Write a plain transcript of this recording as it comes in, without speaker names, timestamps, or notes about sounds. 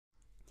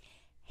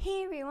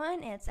Hey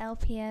everyone, it's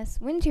LPS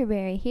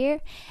Winterberry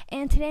here,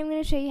 and today I'm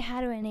going to show you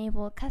how to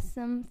enable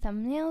custom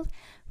thumbnails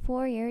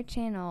for your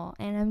channel.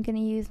 And I'm going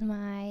to use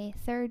my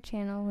third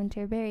channel,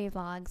 Winterberry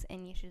Vlogs,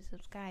 and you should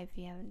subscribe if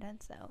you haven't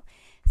done so.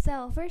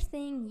 So first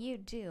thing you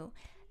do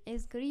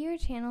is go to your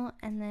channel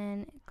and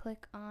then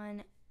click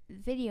on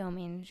Video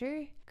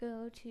Manager,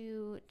 go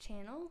to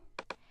Channel,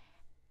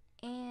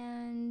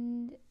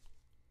 and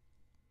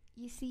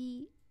you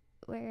see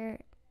where,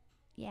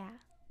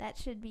 that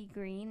should be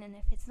green, and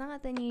if it's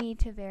not, then you need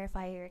to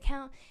verify your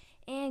account,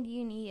 and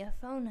you need a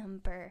phone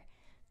number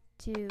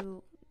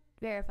to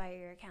verify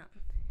your account.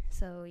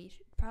 So you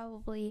should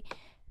probably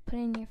put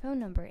in your phone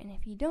number, and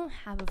if you don't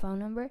have a phone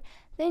number,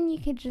 then you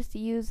could just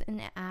use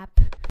an app.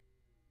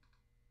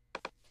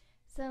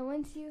 So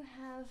once you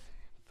have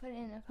put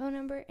in a phone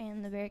number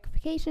and the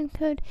verification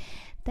code,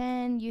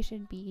 then you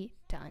should be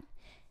done.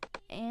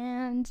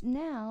 And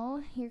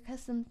now your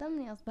custom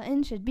thumbnails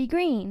button should be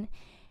green.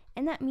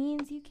 And that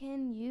means you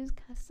can use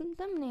custom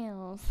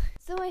thumbnails.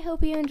 So I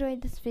hope you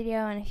enjoyed this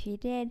video, and if you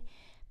did,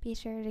 be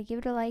sure to give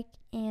it a like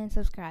and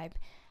subscribe.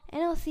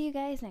 And I'll see you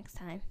guys next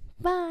time.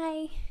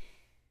 Bye!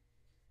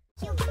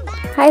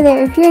 Hi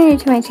there, if you're new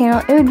to my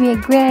channel, it would be a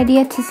great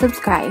idea to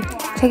subscribe.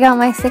 Check out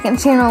my second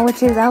channel,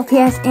 which is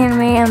LPS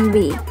Anime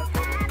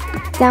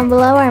MV. Down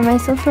below are my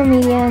social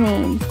media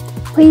names.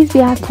 Please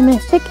be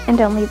optimistic and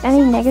don't leave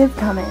any negative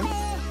comments.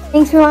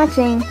 Thanks for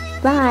watching.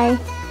 Bye!